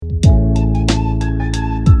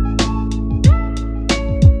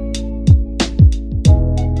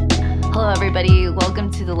everybody.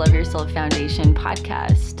 Welcome to the Love Yourself Foundation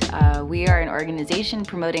podcast. We are an organization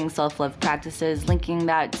promoting self-love practices, linking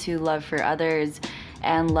that to love for others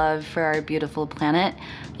and love for our beautiful planet.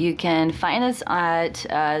 You can find us at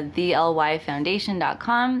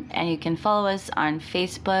thelyfoundation.com, and you can follow us on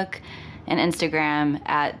Facebook and Instagram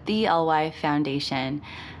at The LY Foundation.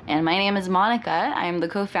 And my name is Monica. I am the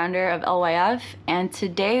co-founder of LYF, and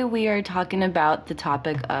today we are talking about the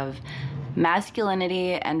topic of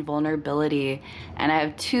masculinity and vulnerability. And I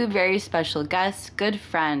have two very special guests, good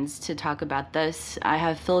friends, to talk about this. I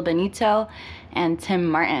have Phil Benito and Tim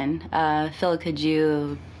Martin. Phil, could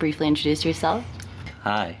you briefly introduce yourself?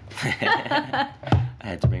 Hi. I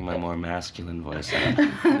had to bring my more masculine voice out.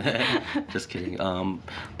 Just kidding.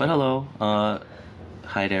 But hello.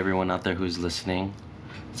 Hi to everyone out there who's listening.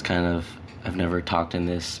 It's I've never talked in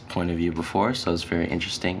this point of view before, so it's very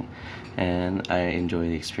interesting, and I enjoy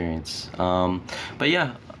the experience. But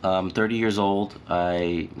yeah, I'm 30 years old.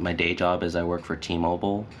 My day job is I work for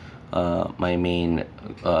T-Mobile. My main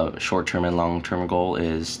short-term and long-term goal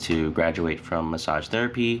is to graduate from massage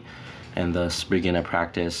therapy and thus begin a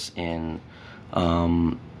practice in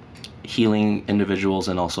healing individuals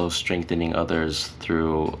and also strengthening others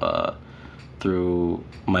through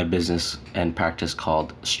my business and practice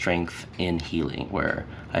called Strength in Healing, where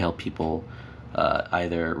I help people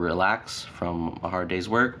either relax from a hard day's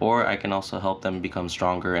work, or I can also help them become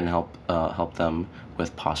stronger and help them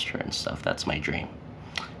with posture and stuff. That's my dream.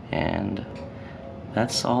 And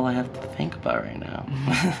that's all I have to think about right now.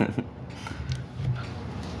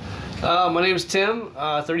 My name is Tim,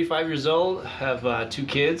 35 years old, have 2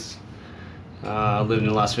 kids. Lived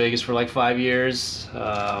in Las Vegas for like 5 years.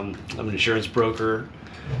 I'm an insurance broker,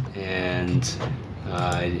 and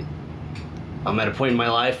I'm at a point in my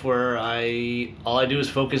life where all I do is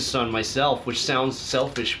focus on myself, which sounds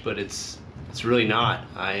selfish, but it's really not.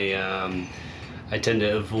 I tend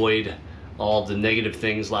to avoid all the negative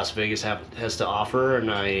things Las Vegas has to offer,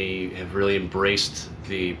 and I have really embraced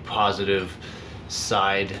the positive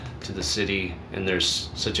side to the city, and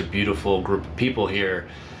there's such a beautiful group of people here.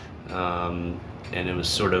 And it was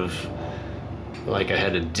sort of like I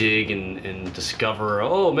had to dig and discover,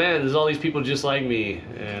 oh man, there's all these people just like me,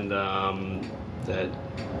 and that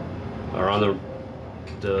are on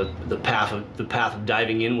the path of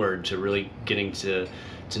diving inward to really getting to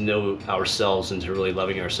know ourselves and to really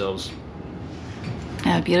loving ourselves.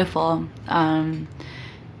 Yeah, beautiful. And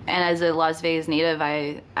as a Las Vegas native,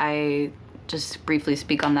 I just briefly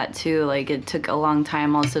speak on that too. Like, it took a long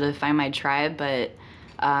time also to find my tribe, but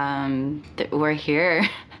we're here.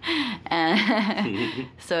 And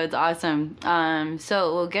so it's awesome.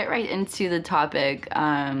 So we'll get right into the topic.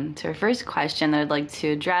 So our first question that I'd like to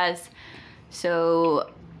address. So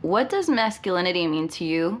what does masculinity mean to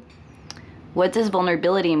you? What does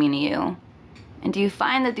vulnerability mean to you? And do you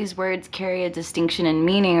find that these words carry a distinction in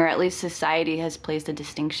meaning, or at least society has placed a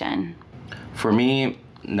distinction? For me,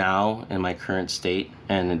 now in my current state,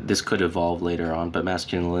 and this could evolve later on, but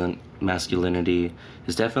masculinity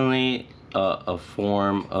is definitely a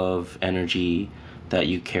form of energy that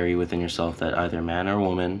you carry within yourself that either man or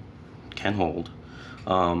woman can hold.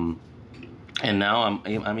 And now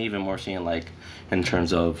I'm even more seeing, like, in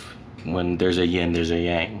terms of when there's a yin, there's a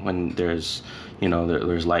yang. When there's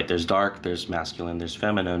there's light, there's dark, there's masculine, there's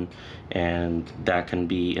feminine, and that can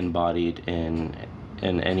be embodied in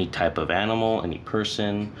any type of animal, any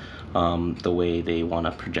person, the way they want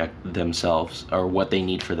to project themselves or what they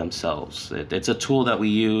need for themselves. It's a tool that we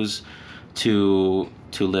use to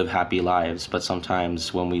live happy lives, but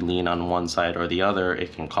sometimes when we lean on one side or the other,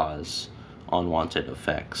 it can cause unwanted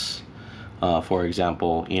effects. For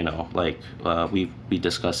example, we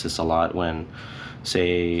discuss this a lot when,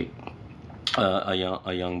 say, a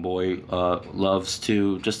young boy loves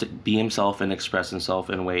to just be himself and express himself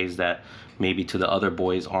in ways that maybe to the other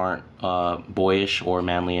boys aren't boyish or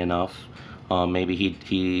manly enough. Maybe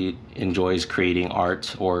he enjoys creating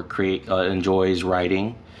art or enjoys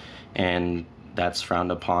writing, and that's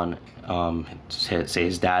frowned upon. Say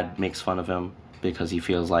his dad makes fun of him because he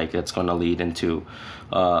feels like it's going to lead into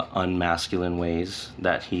unmasculine ways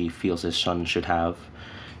that he feels his son should have.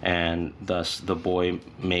 And thus the boy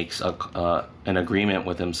makes an agreement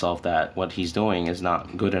with himself that what he's doing is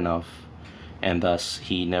not good enough, and thus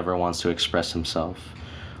he never wants to express himself.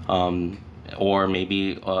 Or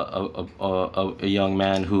maybe a young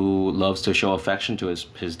man who loves to show affection to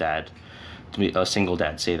his dad, to be a single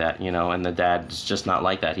dad, say that, and the dad's just not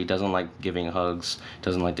like that. He doesn't like giving hugs,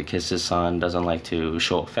 doesn't like to kiss his son, doesn't like to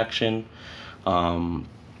show affection.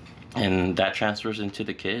 and that transfers into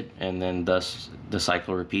the kid, and then thus the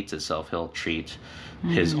cycle repeats itself. He'll treat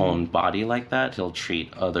his own body like that. He'll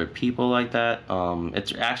treat other people like that.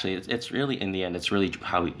 It's really, in the end, it's really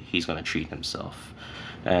how he's going to treat himself,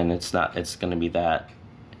 and it's going to be that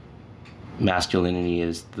masculinity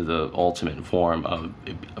is the ultimate form of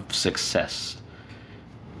success,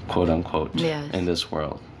 quote unquote, Yes. in this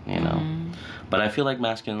world, you know. But I feel like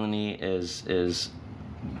masculinity is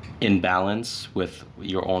in balance with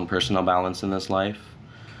your own personal balance in this life.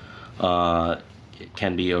 It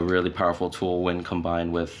can be a really powerful tool when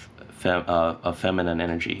combined with a feminine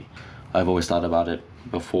energy. I've always thought about it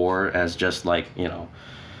before as just like, you know,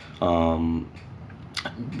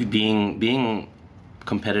 being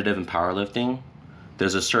competitive in powerlifting.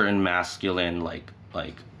 There's a certain masculine like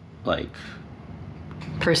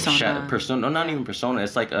Persona. No, not even persona.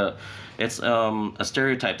 It's like a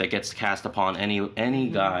stereotype that gets cast upon any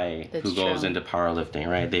guy That's who goes true. into powerlifting,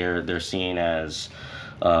 right? They're seen as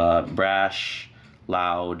brash,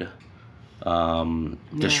 loud,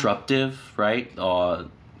 disruptive, right?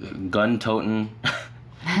 Gun-toting.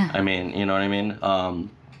 I mean, you know what I mean?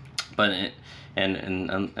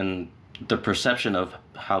 And the perception of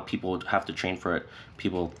how people have to train for it,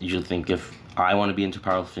 people usually think if I want to be into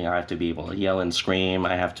powerlifting, I have to be able to yell and scream.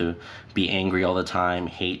 I have to be angry all the time,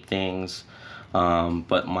 hate things.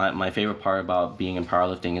 But my favorite part about being in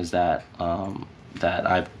powerlifting is that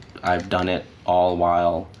I've done it all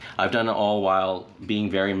while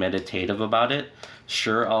being very meditative about it.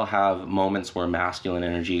 Sure, I'll have moments where masculine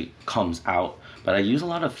energy comes out, but I use a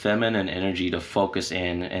lot of feminine energy to focus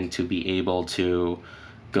in and to be able to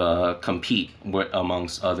compete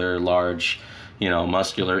amongst other large, you know,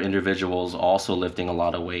 muscular individuals also lifting a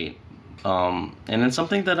lot of weight. And it's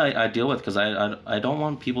something that I deal with because I don't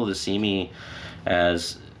want people to see me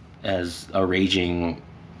as a raging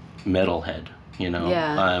metalhead, you know.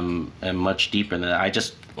 Yeah. I'm much deeper than that.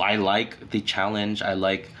 I like the challenge. I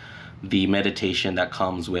like the meditation that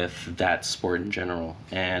comes with that sport in general.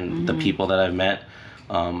 And the people that I've met,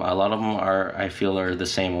 a lot of them I feel are the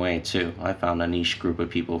same way too. I found a niche group of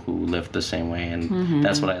people who live the same way, and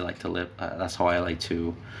that's what I like to live. That's how I like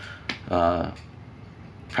to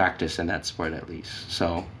practice in that sport, at least.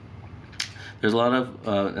 So there's a lot of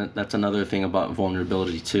that's another thing about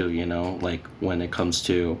vulnerability too, you know, like when it comes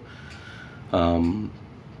to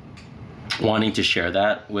wanting to share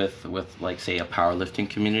that with like, say, a powerlifting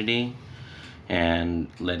community, and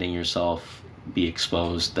letting yourself be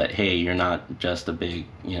exposed that, hey, you're not just a big,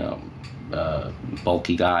 you know,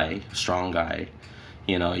 bulky guy, strong guy.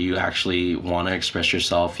 You know, you actually want to express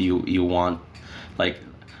yourself. You want, like,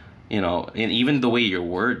 you know, and even the way your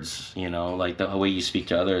words, you know, like the way you speak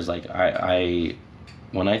to others. Like I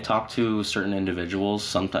when I talk to certain individuals,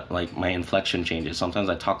 sometimes like my inflection changes. Sometimes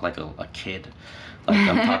I talk like a kid. Like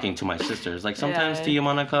I'm talking to my sisters. Like sometimes to you,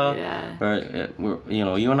 Monica, or you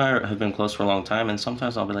know, you and I have been close for a long time, and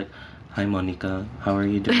sometimes I'll be like, "Hi, Monica, how are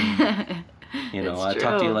you doing?" You know, I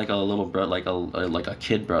talk to you like a little bro, like a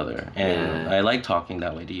kid brother, and I like talking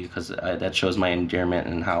that way to you because that shows my endearment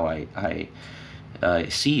and how I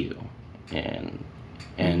see you,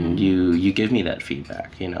 and you give me that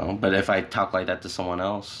feedback, you know. But if I talk like that to someone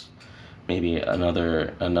else, maybe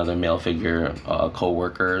another male figure, a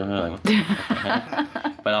co-worker, like, what the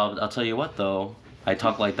heck? But I'll tell you what though, I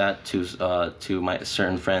talk like that to my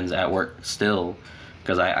certain friends at work still,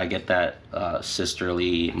 because I get that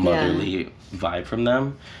sisterly, motherly vibe from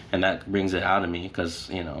them, and that brings it out of me. Because,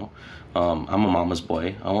 you know, I'm a mama's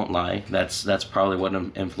boy. I won't lie. That's probably what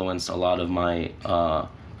influenced a lot of my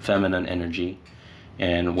feminine energy,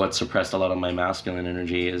 and what suppressed a lot of my masculine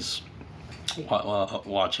energy is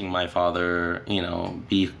watching my father, you know,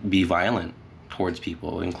 be violent towards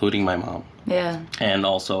people, including my mom. Yeah. And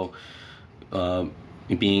also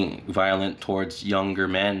being violent towards younger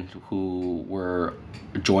men who were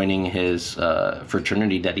joining his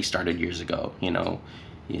fraternity that he started years ago. You know,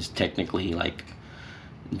 he's technically like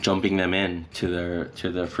jumping them in to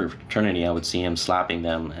their fraternity. I would see him slapping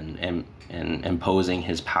them and imposing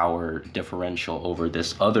his power differential over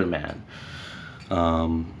this other man.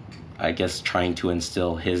 I guess trying to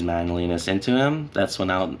instill his manliness into him. That's when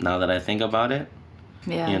now that I think about it.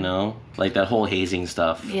 Yeah. You know, like that whole hazing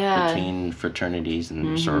stuff between fraternities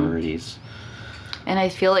and sororities. And I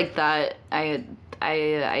feel like that I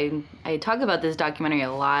talk about this documentary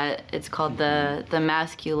a lot. It's called the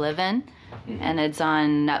Masculive, and it's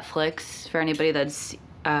on Netflix for anybody that's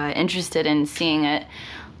interested in seeing it.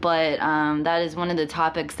 But that is one of the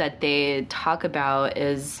topics that they talk about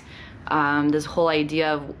is this whole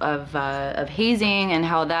idea of hazing and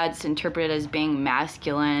how that's interpreted as being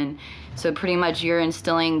masculine. So pretty much you're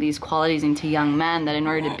instilling these qualities into young men that in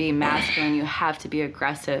order to be masculine, you have to be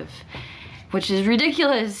aggressive, which is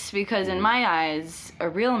ridiculous because in my eyes, a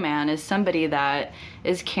real man is somebody that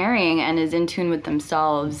is caring and is in tune with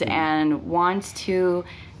themselves and wants to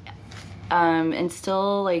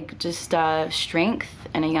instill like just strength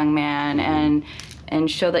in a young man and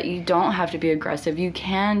show that you don't have to be aggressive. You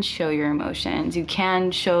can show your emotions. You can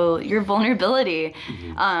show your vulnerability.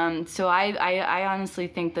 So I honestly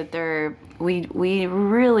think that we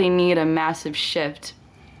really need a massive shift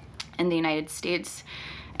in the United States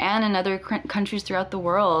and in other countries throughout the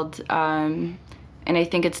world. And I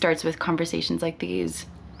think it starts with conversations like these.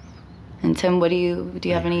 And Tim, do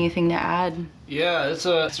you have anything to add? Yeah, it's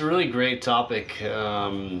a really great topic,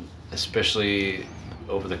 especially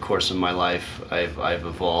over the course of my life. I've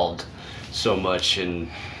evolved so much, and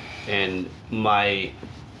my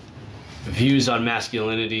views on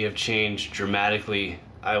masculinity have changed dramatically.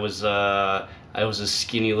 I was a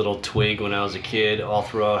skinny little twig when I was a kid, all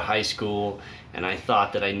throughout high school, and I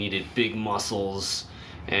thought that I needed big muscles,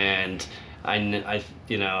 and I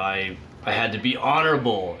had to be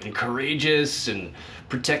honorable and courageous and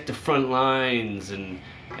protect the front lines, and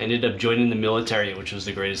I ended up joining the military, which was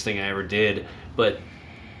the greatest thing I ever did. But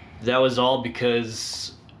that was all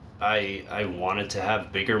because I wanted to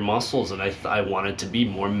have bigger muscles, and I wanted to be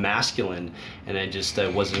more masculine, and I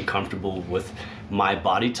wasn't comfortable with my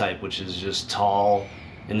body type, which is just tall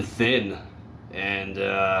and thin. And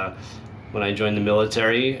when I joined the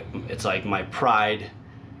military, it's like my pride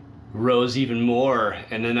rose even more,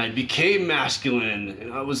 and then I became masculine,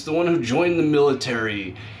 and I was the one who joined the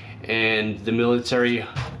military, and the military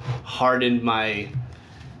hardened my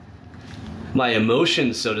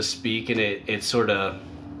emotions, so to speak, and it sort of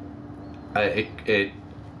it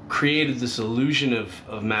created this illusion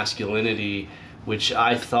of masculinity, which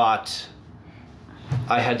I thought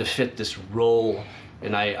I had to fit this role,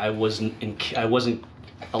 and I wasn't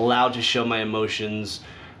allowed to show my emotions.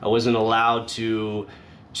 I wasn't allowed to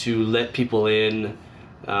let people in,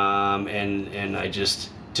 and I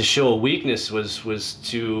just, to show a weakness was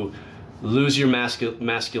to lose your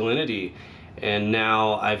masculinity. And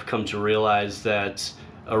now I've come to realize that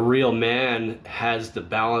a real man has the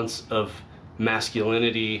balance of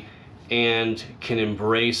masculinity and can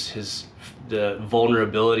embrace the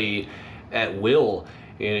vulnerability at will,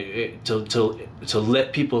 to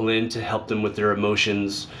let people in, to help them with their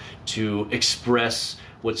emotions, to express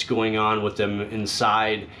what's going on with them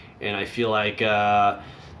inside. And I feel like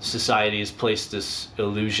society has placed this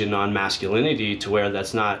illusion on masculinity to where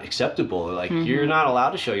that's not acceptable. Like, you're not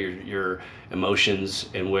allowed to show your emotions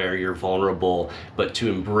and where you're vulnerable, but to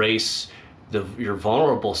embrace your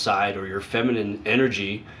vulnerable side or your feminine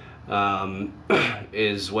energy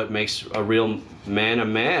is what makes a real man a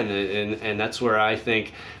man. And that's where I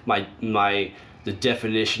think the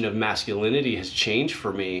definition of masculinity has changed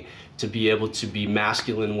for me, to be able to be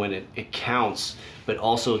masculine when it counts, but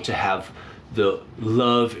also to have the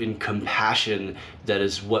love and compassion that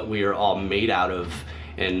is what we are all made out of.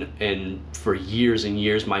 And for years and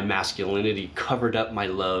years, my masculinity covered up my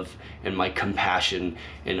love and my compassion,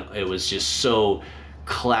 and it was just so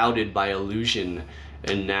clouded by illusion.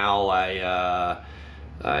 And now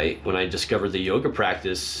when I discovered the yoga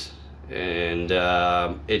practice, and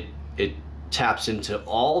it taps into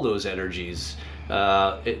all those energies.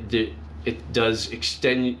 It does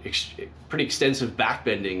pretty extensive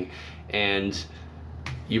backbending, and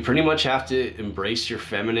you pretty much have to embrace your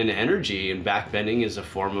feminine energy, and backbending is a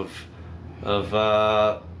form of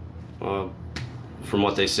from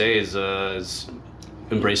what they say is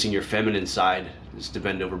embracing your feminine side, is to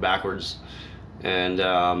bend over backwards. And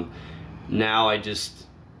now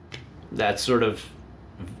that sort of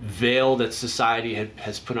veil that society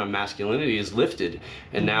has put on masculinity is lifted,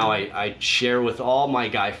 and now I share with all my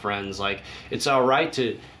guy friends, like, it's all right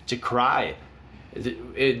to cry.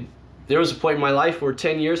 There was a point in my life where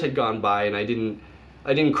 10 years had gone by and I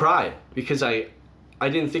didn't cry because I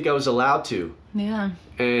didn't think I was allowed to. Yeah.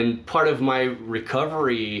 And part of my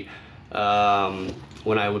recovery,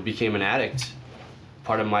 when I became an addict,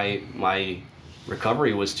 part of my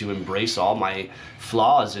recovery was to embrace all my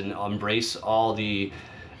flaws and embrace all the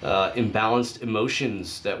imbalanced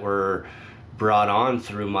emotions that were brought on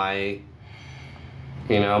through my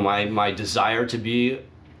desire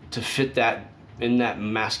to fit that in that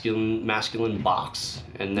masculine box.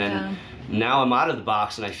 And then now I'm out of the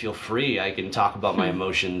box and I feel free. I can talk about my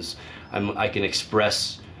emotions. I can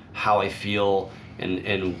express how I feel,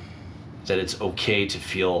 and that it's okay to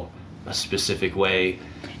feel a specific way.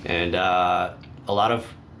 And a lot of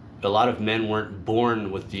a lot of men weren't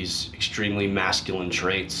born with these extremely masculine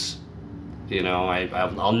traits. You know,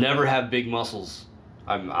 I'll never have big muscles.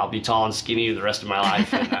 I'll be tall and skinny the rest of my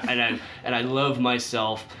life, and I love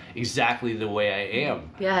myself exactly the way I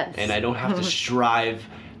am. Yes. And I don't have to strive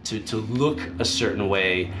to look a certain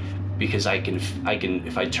way, because I can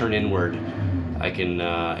if I turn inward, I can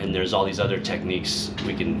and there's all these other techniques.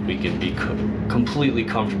 We can be completely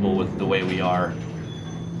comfortable with the way we are.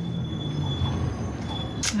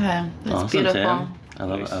 Yeah, that's Awesome, beautiful. Tim. I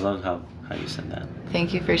Nice. love how you said that.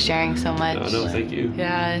 Thank you for sharing so much. No, thank you.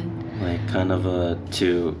 Yeah. Like kind of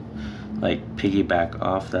to like piggyback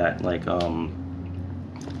off that, like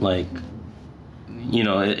you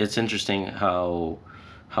know, it's interesting how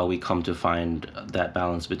we come to find that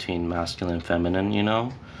balance between masculine and feminine, you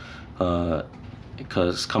know,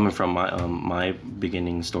 because coming from my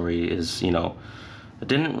beginning story is, you know,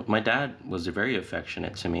 my dad was very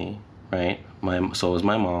affectionate to me, right? So was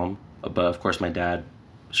my mom, but of course my dad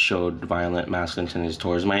showed violent masculine tendencies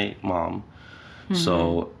towards my mom.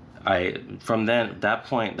 So from that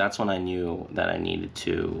point, that's when I knew that I needed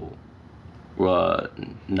to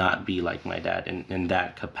not be like my dad in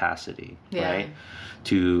that capacity, right?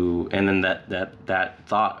 And then that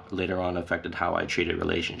thought later on affected how I treated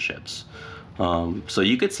relationships. So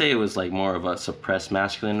you could say it was like more of a suppressed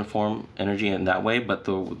masculine form energy in that way, but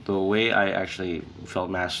the way I actually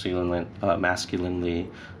felt masculinely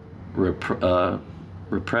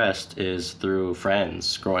repressed is through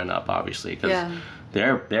friends growing up, obviously, because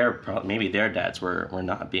maybe their dads were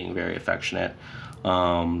not being very affectionate,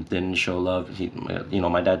 didn't show love. You know,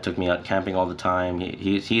 my dad took me out camping all the time.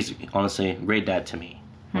 He's honestly a great dad to me,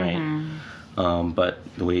 right? But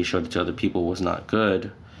the way he showed it to other people was not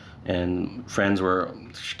good, and friends were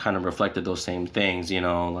kind of reflected those same things. You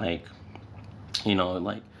know, like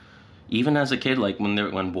even as a kid, like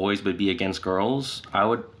when boys would be against girls, I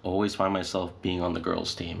would always find myself being on the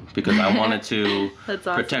girls' team because I wanted to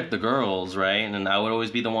protect the girls, right? And I would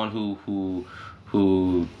always be the one who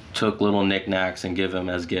took little knickknacks and give them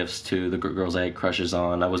as gifts to the girls I had crushes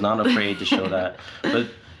on. I was not afraid to show that. But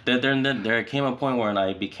there came a point where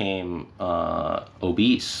I became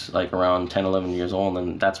obese, like around 10, 11 years old,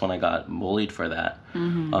 and that's when I got bullied for that.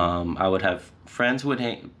 I would have friends who would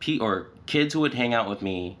kids who would hang out with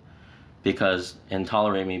me and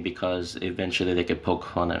tolerate me because eventually they could poke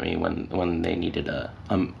fun at me when they needed a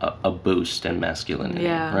boost in masculinity,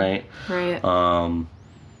 right?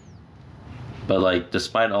 But like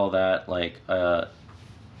despite all that, like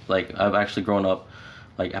I've actually grown up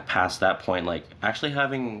like past that point, like actually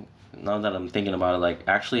having, now that I'm thinking about it, like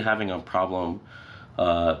actually having a problem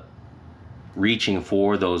reaching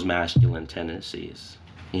for those masculine tendencies,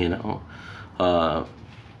 you know.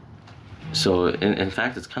 So in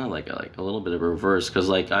fact, it's kind of like a little bit of a reverse, because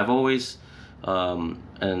like I've always wanted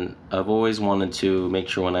to make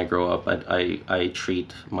sure when I grow up, I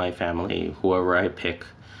treat my family, whoever I pick,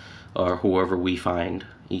 or whoever we find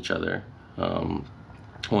each other,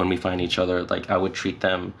 when we find each other, like I would treat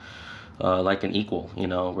them like an equal, you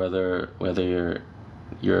know, whether you're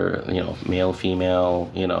you know, male, female,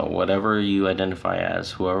 you know, whatever you identify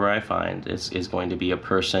as, whoever I find is going to be a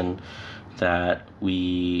person that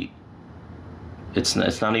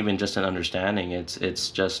it's not even just an understanding,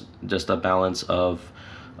 it's just a balance of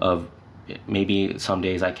maybe some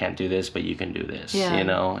days I can't do this, but you can do this, you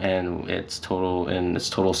know, and it's total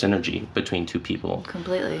synergy between two people.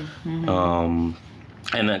 Completely.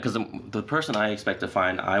 And then, because the person I expect to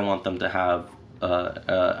find, I want them to have,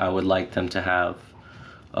 I would like them to have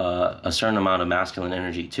a certain amount of masculine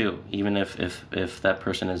energy too, even if that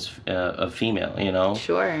person is a female, you know.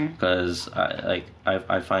 Sure. Because I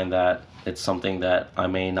find that it's something that I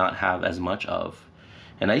may not have as much of.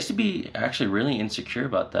 And I used to be actually really insecure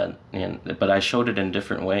about that, but I showed it in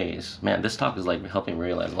different ways. Man, this talk is like helping me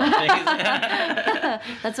realize a lot of things.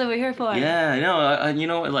 That's what we're here for. Yeah, I know. You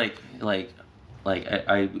know,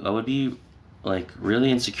 I would be like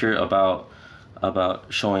really insecure about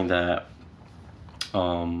showing that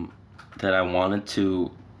that I wanted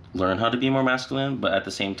to learn how to be more masculine, but at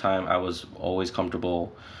the same time, I was always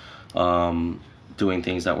comfortable doing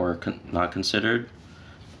things that were not considered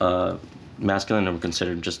masculine, and were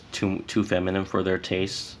considered just too feminine for their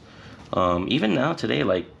tastes. Even now today,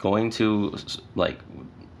 like going to like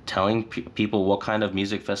telling people what kind of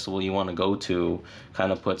music festival you want to go to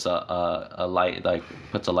kind of puts a light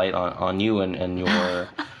on you and your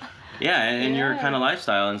your kind of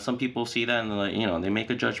lifestyle. And some people see that and like, you know, they make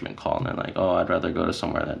a judgment call and they're like, oh, I'd rather go to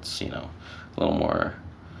somewhere that's, you know, a little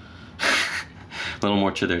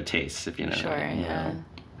more to their tastes, if you know. Sure, you yeah. know.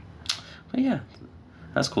 But yeah,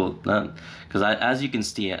 that's cool. Because as you can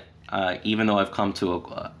see, even though I've come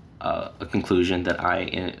to a conclusion that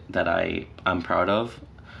I'm proud of,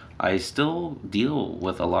 I still deal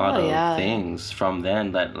with a lot Oh, of yeah. things from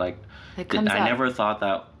then that like It comes I up. never thought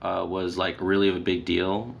that was like really a big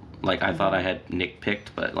deal. Like I thought I had nitpicked,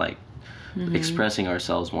 but like expressing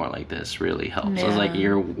ourselves more like this really helps. So it's like Yeah.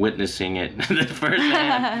 you're witnessing it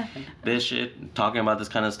firsthand. This shit, talking about this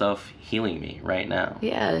kind of stuff, healing me right now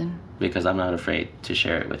Yeah. because I'm not afraid to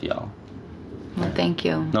share it with y'all. Well, thank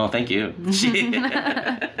you. No, thank you.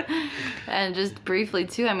 And just briefly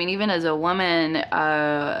too, I mean, even as a woman,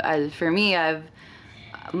 for me, I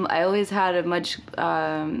always had a much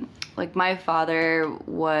like my father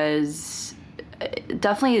was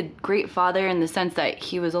definitely a great father in the sense that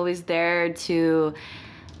he was always there to,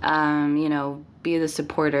 you know, be the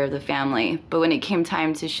supporter of the family. But when it came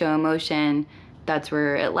time to show emotion, that's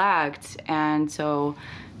where it lacked. And so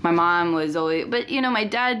my mom was always, but you know, my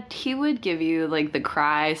dad, he would give you like the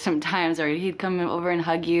cry sometimes, or he'd come over and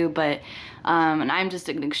hug you. But, and I'm just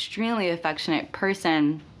an extremely affectionate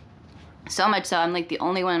person. So much so, I'm like the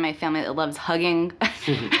only one in my family that loves hugging.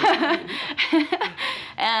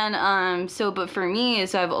 And but for me,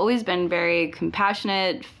 so I've always been very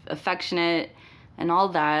compassionate, affectionate, and all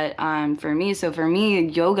that. For me,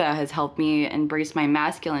 yoga has helped me embrace my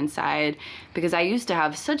masculine side because I used to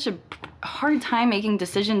have such a hard time making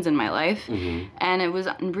decisions in my life. And it was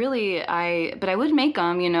really, but I would make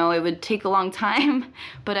them, you know, it would take a long time,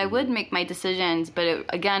 but I would make my decisions. But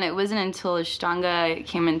it wasn't until Ashtanga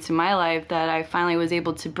came into my life that I finally was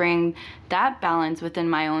able to bring that balance within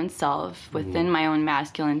my own self, within my own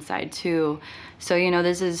masculine side too. So, you know,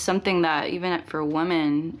 this is something that even for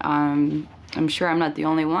women, I'm sure I'm not the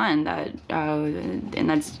only one that, and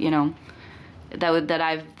that's, you know,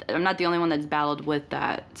 I'm not the only one that's battled with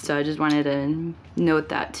that. So I just wanted to note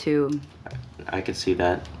that too. I could see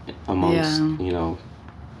that amongst, Yeah. you know,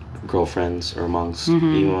 girlfriends or amongst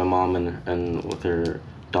even my mom and with her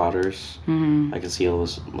daughters. I can see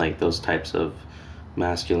those types of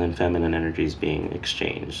masculine, feminine energies being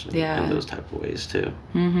exchanged in those type of ways too.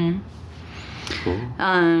 Cool.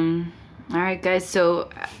 All right, guys. So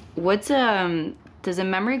what's does a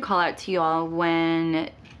memory call out to you all when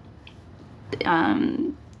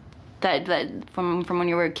that from when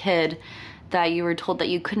you were a kid that you were told that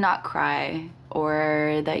you could not cry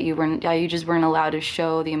or that you just weren't allowed to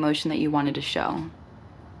show the emotion that you wanted to show?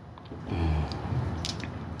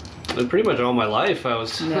 But pretty much all my life I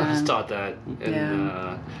was taught that,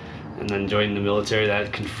 and then joining the military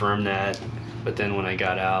that confirmed that. But then when I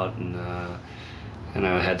got out and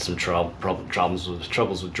I had some troubles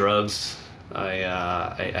with drugs, I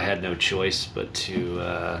had no choice but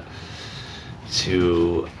to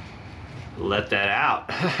let that out.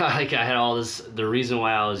 Like I had all this. The reason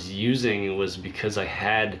why I was using was because I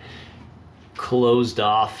had closed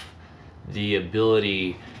off the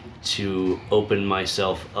ability to open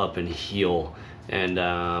myself up and heal.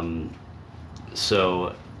 And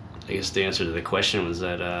so I guess the answer to the question was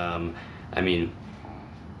that I mean,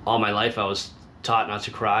 all my life I was taught not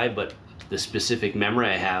to cry, but the specific memory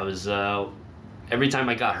I have is every time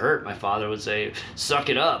I got hurt, my father would say, "Suck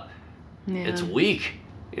it up. It's weak.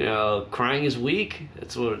 You know, crying is weak.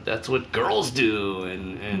 That's what girls do."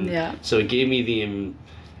 And so it gave me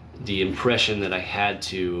the impression that I had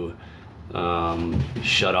to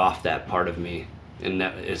shut off that part of me, and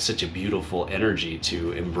that it's such a beautiful energy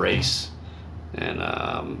to embrace. And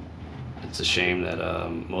it's a shame that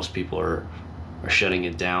most people are shutting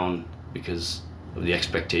it down because of the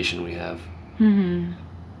expectation we have.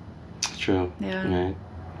 It's true. Yeah. Right.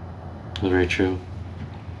 Very true.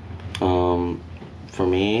 For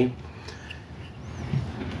me,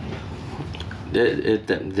 it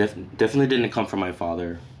definitely didn't come from my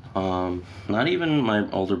father. Not even my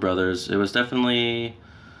older brothers. It was definitely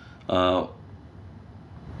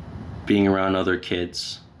being around other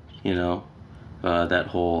kids, you know, that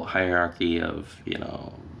whole hierarchy of, you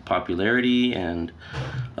know, popularity and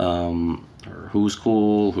or who's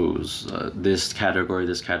cool, who's this category,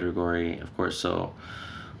 of course. So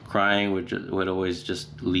crying would always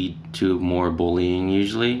just lead to more bullying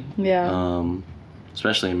usually.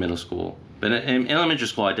 Especially in middle school. But in elementary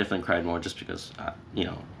school, I definitely cried more just because, you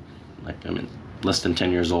know, like I'm less than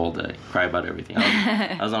 10 years old. I cry about everything.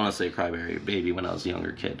 I was honestly a crybaby when I was a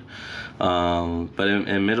younger kid. But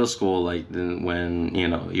in middle school, like when, you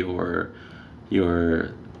know, your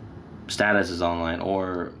status is online,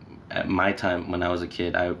 or at my time when I was a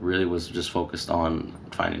kid, I really was just focused on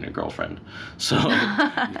finding a girlfriend. So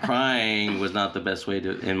crying was not the best way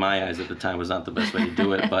to, in my eyes at the time, was not the best way to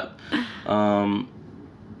do it. But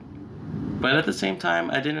at the same time,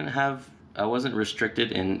 I wasn't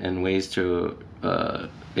restricted in ways to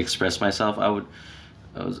express myself.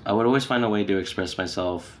 I would always find a way to express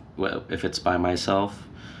myself if it's by myself,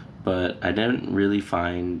 but I didn't really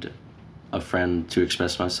find a friend to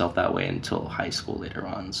express myself that way until high school later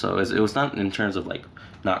on. So it was not in terms of like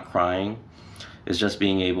not crying. It's just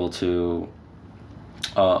being able to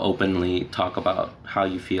openly talk about how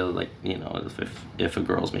you feel, like, you know, if a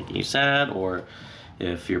girl's making you sad, or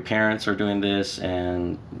if your parents are doing this,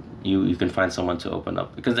 and you can find someone to open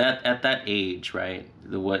up, because at that age, right,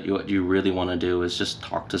 what you really want to do is just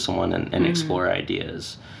talk to someone and explore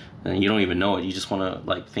ideas, and you don't even know it, you just want to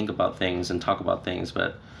like think about things and talk about things,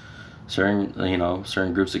 but certain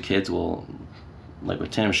groups of kids will, like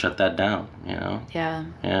with Tim, shut that down, you know. Yeah.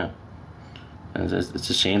 And it's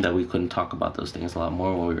a shame that we couldn't talk about those things a lot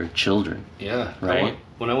more when we were children. Yeah. Right?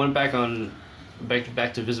 When I went back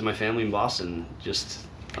to visit my family in Boston just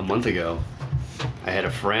a month ago, I had a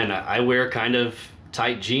friend. I wear kind of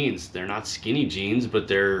tight jeans. They're not skinny jeans, but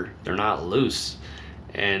they're not loose.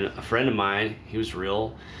 And a friend of mine, he was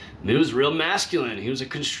real masculine. He was a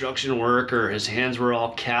construction worker. His hands were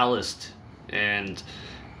all calloused, and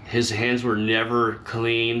his hands were never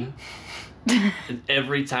clean.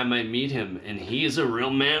 Every time I meet him, and he is a real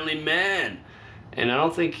manly man, and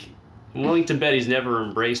I'm willing to bet he's never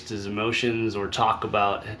embraced his emotions or talk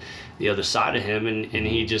about the other side of him, and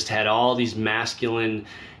he just had all these masculine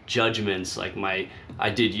judgments, like I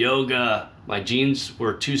did yoga, my jeans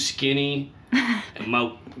were too skinny,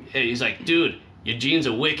 and he's like, dude, your jeans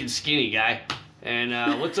are wicked skinny, guy,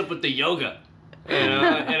 and what's up with the yoga? And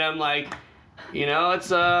I'm like, you know,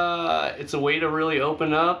 it's a way to really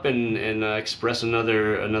open up and express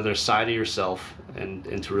another side of yourself,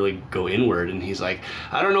 and to really go inward. And he's like,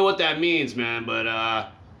 I don't know what that means, man, but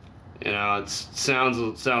you know, it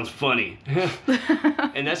sounds funny.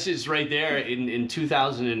 And that's just right there. In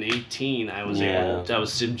 2018, I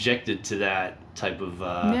was subjected to that type of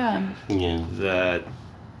that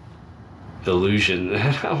illusion.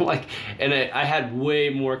 I'm like, and I had way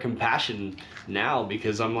more compassion now,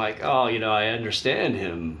 because I'm like, oh, you know, I understand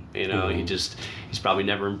him, you know. He's probably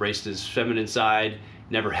never embraced his feminine side,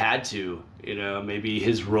 never had to, you know. Maybe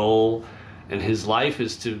his role and his life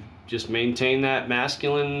is to just maintain that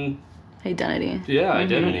masculine identity,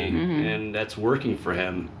 and that's working for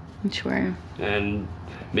him. Sure. And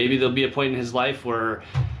maybe there'll be a point in his life where,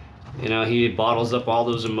 you know, he bottles up all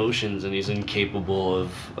those emotions and he's incapable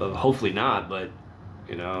of hopefully not, but,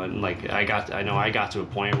 you know, and like I got to a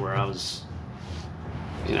point where I was,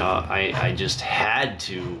 you know, I just had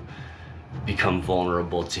to become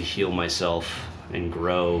vulnerable to heal myself and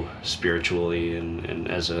grow spiritually and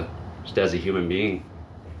as a human being.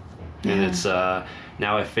 Yeah. And it's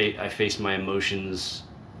now I face my emotions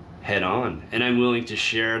head on, and I'm willing to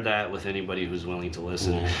share that with anybody who's willing to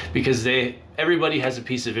listen, because everybody has a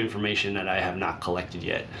piece of information that I have not collected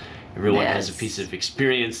yet. Everyone has a piece of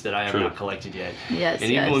experience that I have not collected yet. Yes.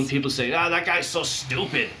 And even when people say, that guy's so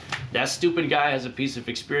stupid, that stupid guy has a piece of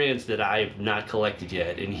experience that I have not collected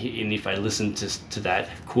yet. And if I listen to that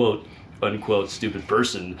quote unquote stupid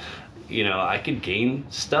person, you know, I could gain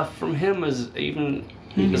stuff from him as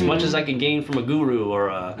much as I can gain from a guru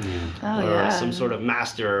or some sort of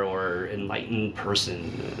master or enlightened person.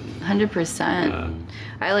 100%.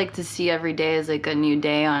 I like to see every day as like a new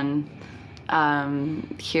day on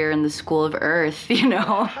here in the School of Earth, you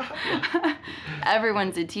know.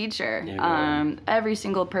 Everyone's a teacher. Every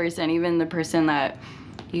single person, even the person that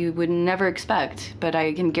you would never expect, but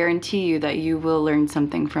I can guarantee you that you will learn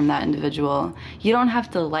something from that individual. You don't have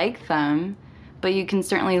to like them, but you can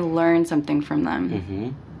certainly learn something from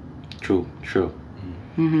them. True.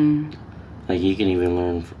 Like you can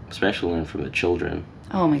even especially learn from the children.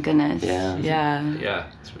 Oh my goodness. Yeah,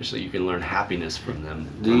 especially you can learn happiness from them.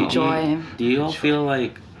 Joy. Do you all feel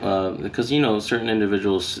like, because, you know, certain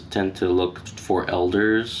individuals tend to look for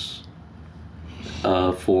elders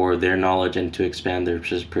for their knowledge and to expand their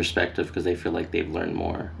perspective because they feel like they've learned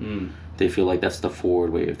more. They feel like that's the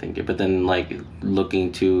forward way of thinking. But then, like,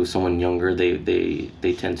 looking to someone younger, they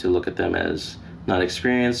tend to look at them as not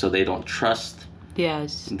experienced, so they don't trust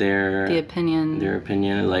their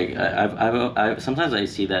opinion. Like, I've sometimes I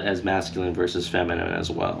see that as masculine versus feminine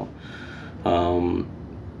as well.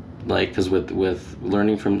 Like, because with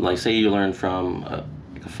learning from, like, say you learn from a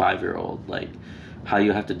 5-year-old, like, how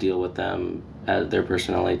you have to deal with them as their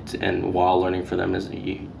personality, and while learning from them is,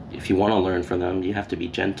 if you want to learn from them, you have to be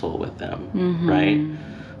gentle with them, right?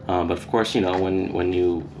 But of course, you know, when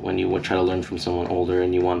you would try to learn from someone older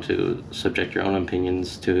and you want to subject your own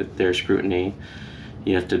opinions to their scrutiny,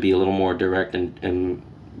 you have to be a little more direct and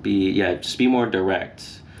be more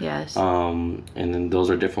direct. And then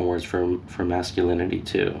those are different words for masculinity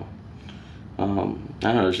too.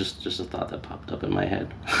 I don't know, it was just a thought that popped up in my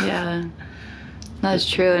head. Yeah, that's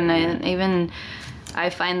true. And I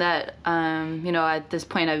find that at this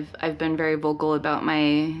point I've been very vocal about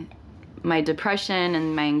my depression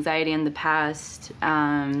and my anxiety in the past,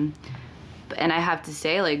 and I have to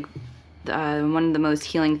say, like, one of the most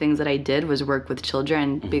healing things that I did was work with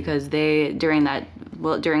children, because during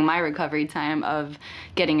my recovery time of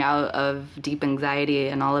getting out of deep anxiety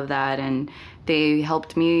and all of that, and they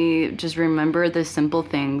helped me just remember the simple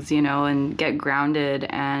things, and get grounded,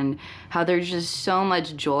 and how there's just so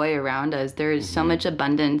much joy around us. There is so much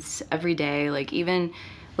abundance every day. Like, even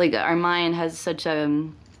like our mind has such a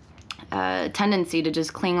tendency to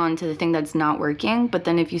just cling on to the thing that's not working. But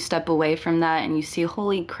then if you step away from that and you see,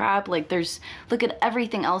 holy crap, like, look at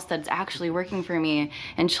everything else that's actually working for me.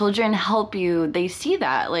 And children help you. They see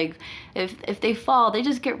that. Like, if they fall, they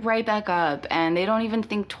just get right back up and they don't even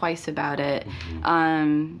think twice about it.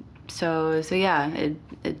 So yeah,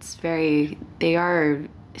 they are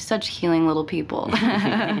such healing little people.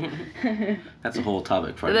 That's a whole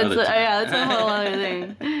topic for another time. Yeah, that's a whole other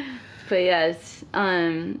thing. But yes,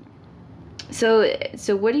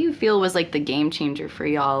 So what do you feel was like the game changer for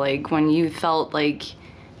y'all? Like, when you felt like,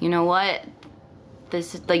 you know what,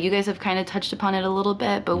 this, like, you guys have kind of touched upon it a little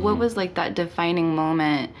bit, but what was like that defining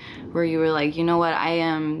moment where you were like, you know what,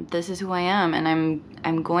 this is who I am, and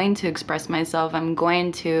I'm going to express myself. I'm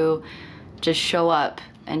going to just show up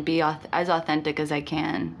and be as authentic as I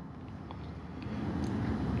can.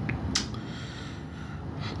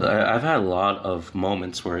 I've had a lot of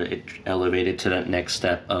moments where it elevated to that next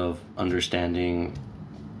step of understanding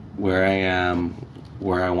where I am,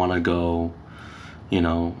 where I want to go,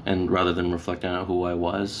 and rather than reflecting on who I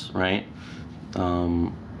was, right?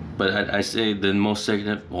 But I say the most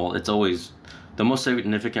significant, it's always, the most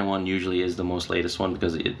significant one usually is the most latest one,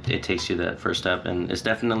 because it takes you to that first step. And it's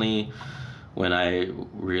definitely when I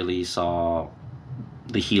really saw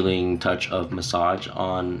the healing touch of massage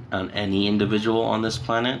on any individual on this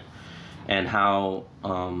planet, and how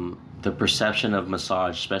the perception of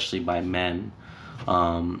massage, especially by men,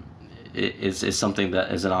 is something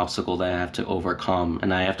that is an obstacle that I have to overcome,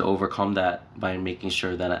 and I have to overcome that by making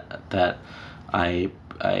sure that I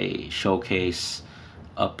showcase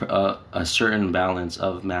a certain balance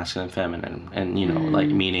of masculine and feminine, and like,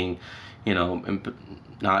 meaning,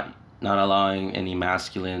 not allowing any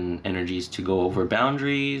masculine energies to go over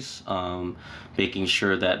boundaries, making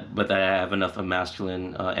sure that I have enough of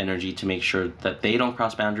masculine energy to make sure that they don't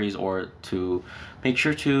cross boundaries, or to make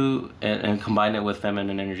sure to, and combine it with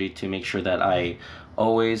feminine energy to make sure that I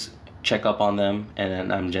always check up on them,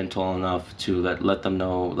 and I'm gentle enough to let them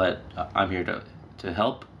know that I'm here to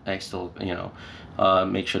help. I still,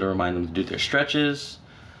 make sure to remind them to do their stretches.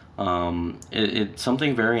 It's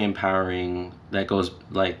something very empowering that goes,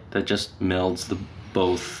 like, that just melds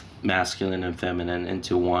both masculine and feminine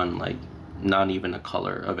into one, like, not even a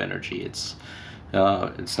color of energy. It's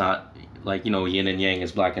not like, yin and yang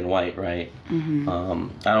is black and white, right? I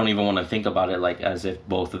don't even want to think about it like as if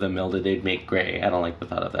both of them melded, they'd make gray. I don't like the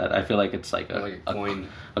thought of that. I feel like it's like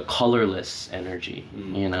a colorless energy,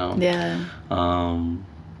 Yeah.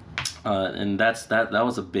 And that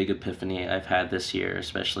was a big epiphany I've had this year,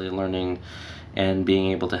 especially learning and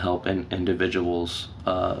being able to help individuals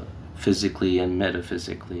physically and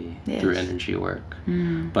metaphysically through energy work.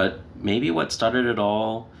 But maybe what started it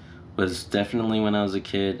all was definitely when I was a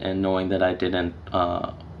kid, and knowing that I didn't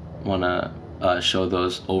want to show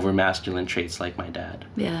those over masculine traits like my dad.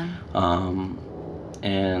 Yeah.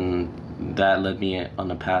 And that led me on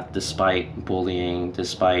a path, despite bullying,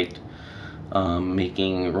 despite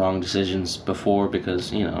making wrong decisions before,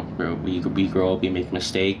 because we grow up, we make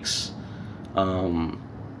mistakes.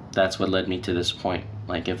 That's what led me to this point.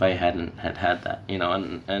 Like, if I hadn't had that,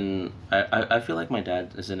 and I feel like my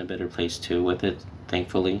dad is in a better place too with it,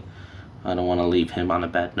 thankfully. I don't want to leave him on a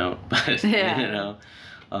bad note, but yeah,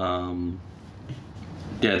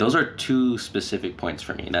 those are two specific points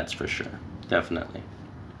for me, that's for sure, definitely.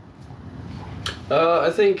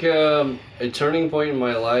 I think a turning point in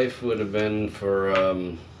my life would have been for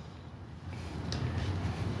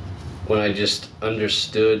when I just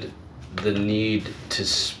understood the need to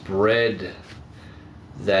spread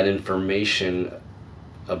that information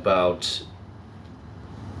about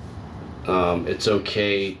it's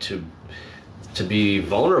okay to be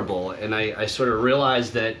vulnerable. And I sort of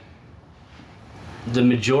realized that the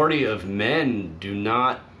majority of men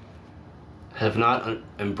have not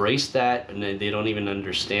embraced that, and they don't even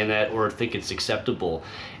understand that or think it's acceptable.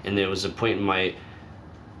 And there was a point in my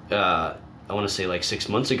I want to say like 6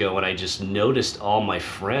 months ago, when I just noticed all my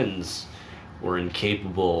friends were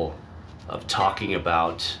incapable of talking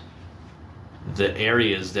about the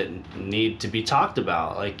areas that need to be talked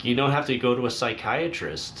about. Like, you don't have to go to a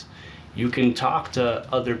psychiatrist. You can talk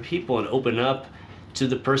to other people and open up to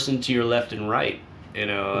the person to your left and right, you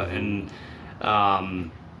know. And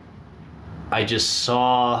I just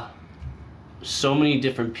saw so many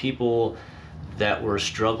different people that were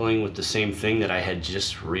struggling with the same thing that I had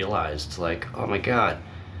just realized. Like, oh my God,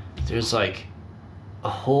 there's like a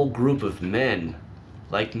whole group of men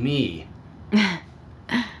like me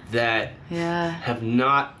that have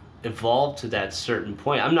not evolved to that certain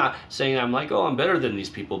point. I'm not saying I'm like, oh, I'm better than these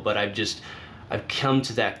people, but I've come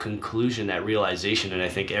to that conclusion, that realization, and I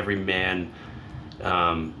think every man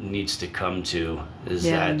needs to come to, is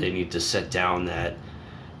that they need to set down that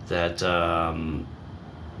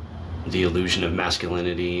the illusion of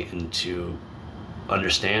masculinity, and to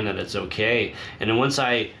understand that it's okay. And then once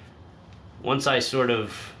I sort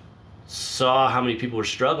of saw how many people were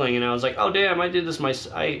struggling, and I was like, oh damn, I did this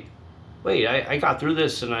I got through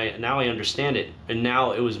this, and now I understand it. And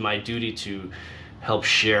now it was my duty to help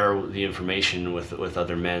share the information with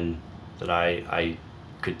other men that I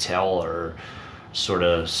could tell are sort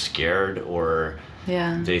of scared, or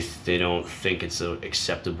they don't think it's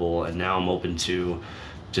acceptable. And now I'm open to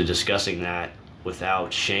discussing that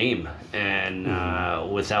without shame and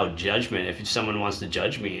without judgment. If someone wants to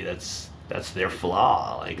judge me, that's their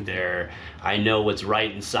flaw. Like, I know what's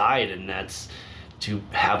right inside, and that's to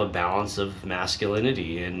have a balance of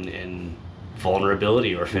masculinity and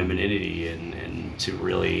vulnerability or femininity, and to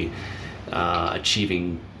really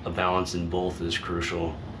achieving a balance in both is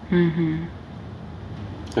crucial. I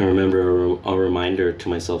remember a reminder to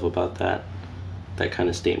myself about that kind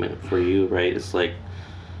of statement for you, right? It's like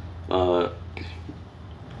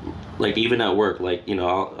even at work, like, you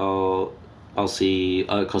know, I'll see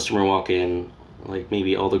a customer walk in, like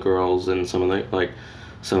maybe all the girls and some of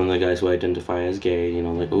the guys who identify as gay, you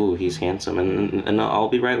know, like, ooh, he's handsome, and I'll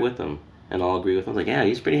be right with them, and I'll agree with them, like, yeah,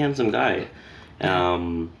 he's a pretty handsome guy,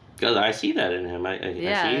 because I see that in him. I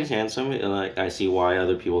see he's handsome, and like, I see why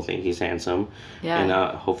other people think he's handsome, and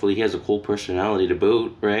hopefully he has a cool personality to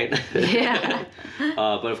boot, right?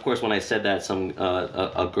 But of course, when I said that,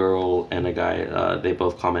 a girl and a guy, they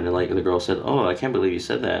both commented, like, the girl said, oh, I can't believe you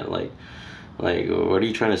said that, like, what are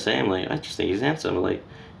you trying to say? I'm like, I just think he's handsome, like.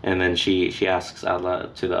 And then she asks out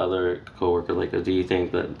loud to the other coworker, like, do you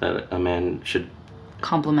think that a man should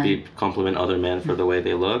compliment other men for the way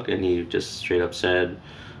they look? And he just straight up said,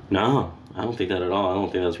 no, I don't think that at all. I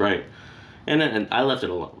don't think that's right. And I left it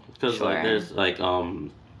alone, because like, there's like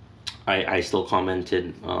I still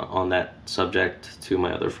commented on that subject to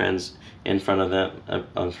my other friends in front of them,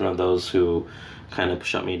 in front of those who kind of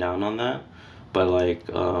shut me down on that. But like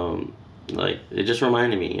it just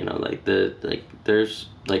reminded me, you know, like there's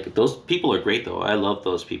like, those people are great though. I love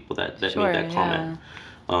those people that made that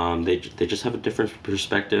comment. They just have a different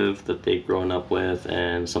perspective that they've grown up with,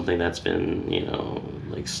 and something that's been, you know,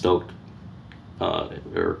 like stoked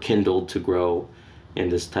or kindled to grow in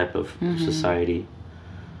this type of society.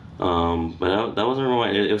 But that wasn't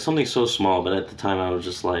really, it was something so small, but at the time I was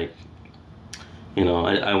just like, you know,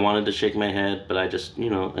 I wanted to shake my head, but I just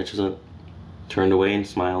turned away and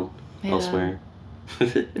smiled elsewhere.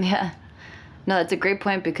 No, that's a great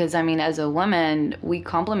point, because I mean, as a woman, we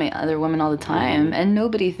compliment other women all the time, and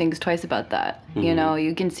nobody thinks twice about that. You know,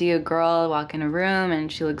 you can see a girl walk in a room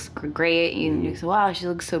and she looks great, you say, wow, she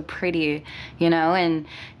looks so pretty, you know, and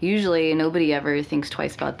usually nobody ever thinks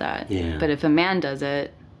twice about that. But if a man does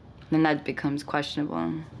it, then that becomes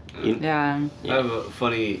questionable. I have a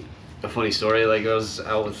funny story. Like, I was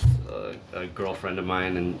out with a girlfriend of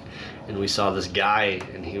mine, and we saw this guy,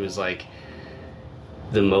 and he was like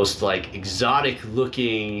the most like exotic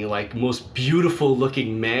looking, like most beautiful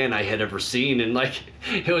looking man I had ever seen. And like,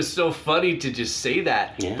 it was so funny to just say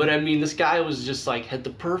that. But I mean, this guy was just like, had the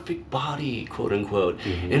perfect body, quote unquote,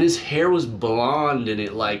 and his hair was blonde, and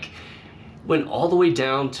it like went all the way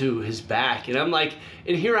down to his back. And I'm like,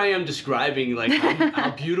 and here I am describing like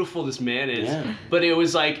how beautiful this man is. But it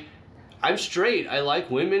was like, I'm straight, I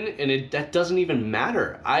like women, and that doesn't even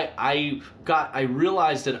matter. I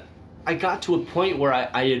realized that I got to a point where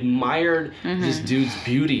I admired this dude's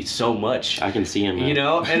beauty so much. I can see him, man. You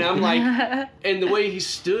know, and I'm like, and the way he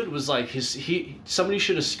stood was like somebody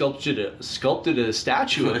should have sculpted a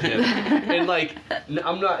statue of him. And like,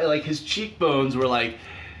 I'm not like, his cheekbones were like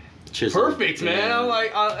perfect, man. I'm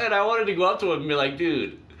like, and I wanted to go up to him and be like,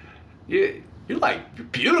 dude, you're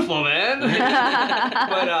beautiful, man.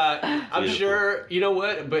 But I'm sure, you know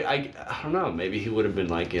what? But I don't know. Maybe he would have been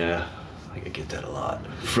like, yeah, I get that a lot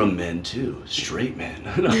from men too, straight men.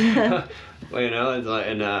 Well, you know, it's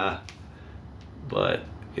like, but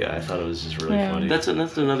Yeah, I thought it was just really Yeah. funny. That's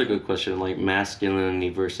another good question. Like masculinity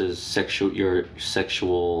versus sexuality.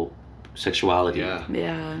 Yeah.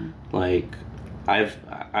 Yeah. Like, I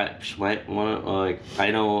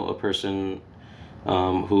know a person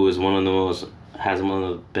who is has one of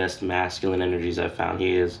the best masculine energies I've found.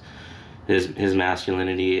 His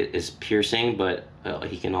masculinity is piercing, but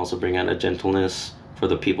he can also bring out a gentleness for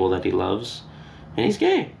the people that he loves, and he's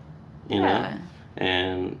gay, you Yeah. know,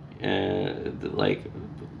 and like,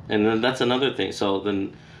 and then that's another thing. So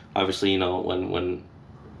then, obviously, you know, when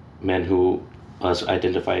men who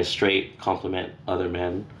identify as straight compliment other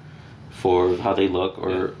men for how they look,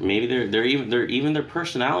 or maybe they're even their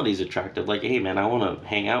personality is attractive. Like, hey man, I want to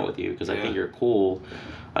hang out with you because I think you're cool.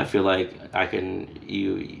 I feel like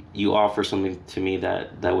you offer something to me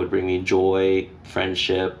that would bring me joy,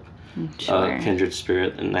 friendship, Sure. kindred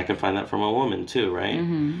spirit, and I can find that from a woman too, right?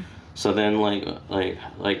 Mm-hmm. So then like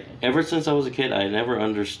ever since I was a kid, I never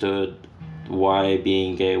understood why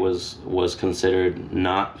being gay was considered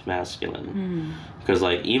not masculine. Because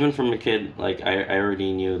like even from a kid, like I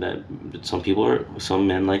already knew that some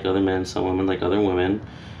men like other men, some women like other women.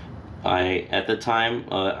 At the time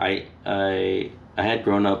I had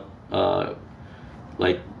grown up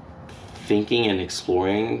like thinking and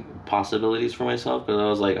exploring possibilities for myself, because I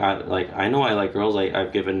was like I know I like girls.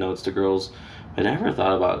 I've given notes to girls, but I never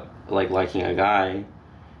thought about like liking a guy,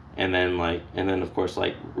 and then of course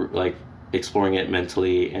like exploring it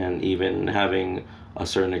mentally, and even having a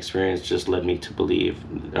certain experience just led me to believe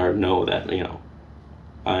or know that, you know,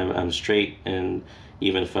 I'm straight. And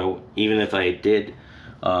even if I did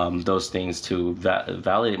those things to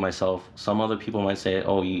validate myself, some other people might say,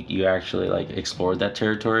 oh, you actually like explored that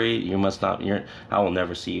territory, you must not, I will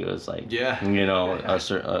never see you as like, you know, a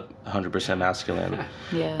 100% masculine.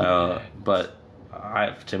 But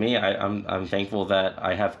I'm thankful that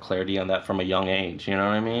I have clarity on that from a young age. You know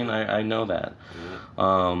what I mean? I know that.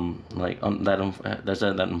 There's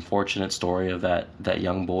that unfortunate story of that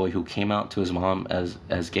young boy who came out to his mom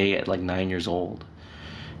as gay at like 9 years old,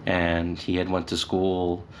 and he had went to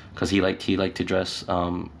school because he liked to dress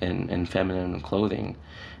in feminine clothing.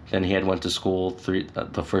 Then he had went to school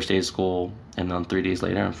the first day of school, and then 3 days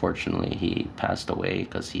later, unfortunately, he passed away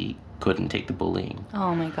because he couldn't take the bullying.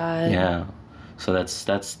 Oh my God. Yeah. So that's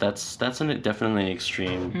definitely an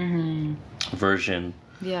extreme version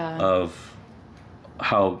of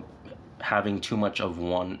how having too much of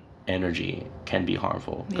one energy can be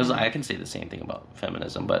harmful. Because I can say the same thing about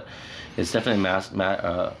feminism, but it's definitely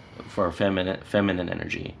for feminine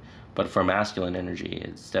energy. But for masculine energy,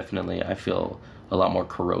 it's definitely, I feel, a lot more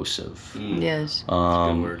corrosive. Yes.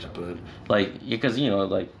 Good word to put. Like, because, you know,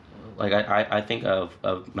 like I think of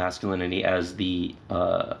masculinity as the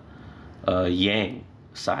yang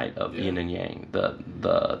side of yin and yang,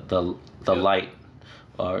 the light,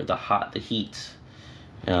 or the hot, the heat,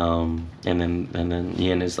 and then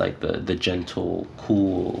yin is like the gentle,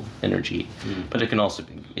 cool energy. But it can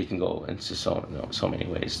go into so many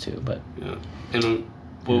ways too. But and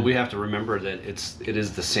we have to remember that it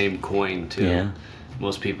is the same coin too. Yeah.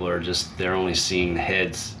 Most people are they're only seeing the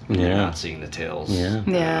heads, they're not seeing the tails.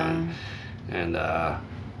 And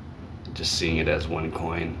just seeing it as one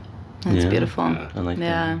coin. That's beautiful. I like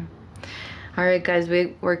that. All right, guys,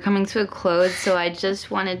 we're coming to a close, so I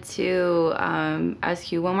just wanted to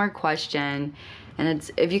ask you one more question, and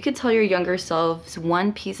it's if you could tell your younger selves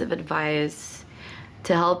one piece of advice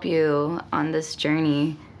to help you on this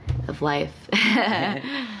journey of life,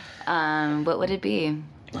 what would it be?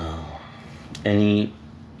 Any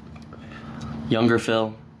younger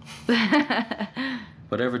Phil,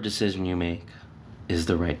 whatever decision you make is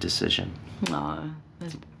the right decision. Aw,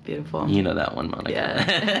 that's beautiful. You know that one, Monica.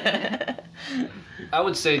 Yeah. I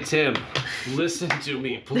would say, Tim, listen to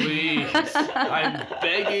me, please. I'm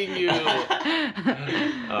begging you.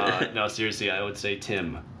 No, seriously, I would say,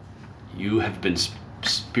 Tim, you have been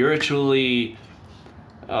spiritually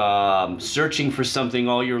searching for something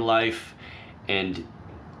all your life, and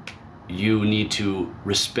you need to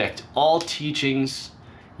respect all teachings.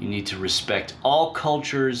 You need to respect all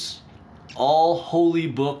cultures, all holy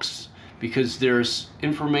books, because there's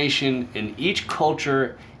information in each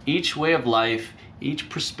culture, each way of life, each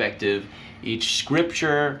perspective, each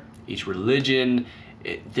scripture, each religion.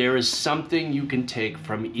 There is something you can take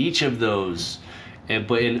from each of those.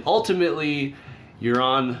 And ultimately, you're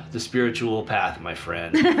on the spiritual path, my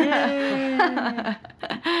friend. You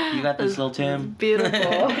got this, little Tim.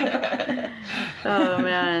 Beautiful. Oh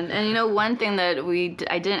man. And you know, one thing that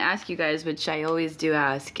I didn't ask you guys, which I always do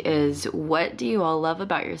ask, is what do you all love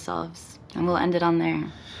about yourselves? And we'll end it on there.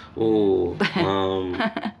 Oh,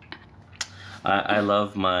 I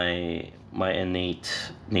love my my innate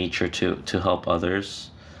nature to help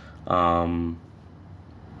others. And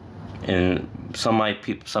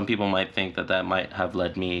some people might think that might have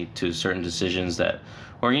led me to certain decisions that,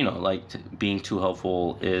 or like being too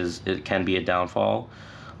helpful it can be a downfall.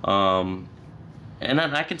 And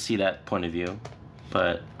I can see that point of view,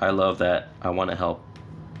 but I love that I want to help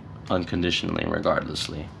unconditionally and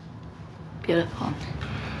regardlessly. Beautiful.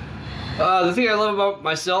 The thing I love about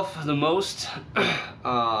myself the most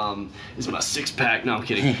is my six-pack. No, I'm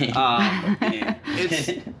kidding.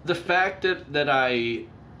 It's the fact that I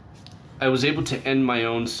was able to end my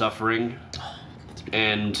own suffering,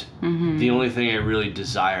 and the only thing I really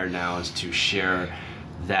desire now is to share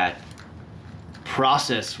that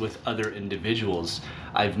process with other individuals.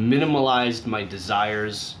 I've minimalized my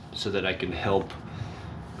desires so that I can help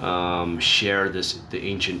share the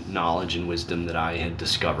ancient knowledge and wisdom that I had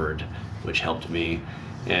discovered, which helped me.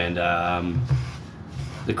 And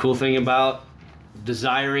the cool thing about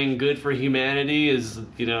desiring good for humanity is,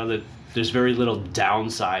 that there's very little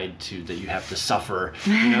downside to that you have to suffer.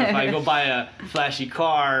 If I go buy a flashy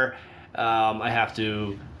car, I have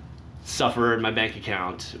to suffer in my bank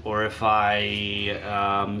account. Or if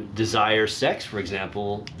I desire sex, for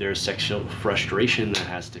example, there's sexual frustration that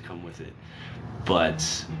has to come with it. But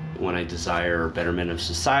when I desire betterment of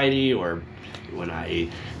society, or when I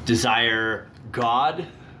desire God,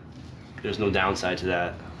 there's no downside to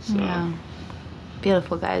that. So, yeah.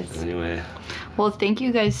 Beautiful, guys. Anyway. Well, thank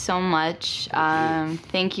you guys so much.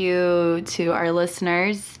 Thank you to our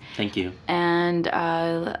listeners. Thank you. And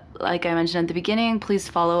like I mentioned at the beginning, please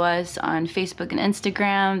follow us on Facebook and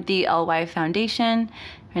Instagram, The LY Foundation.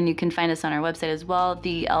 And you can find us on our website as well,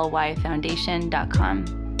 thelyfoundation.com.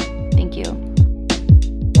 Thank you.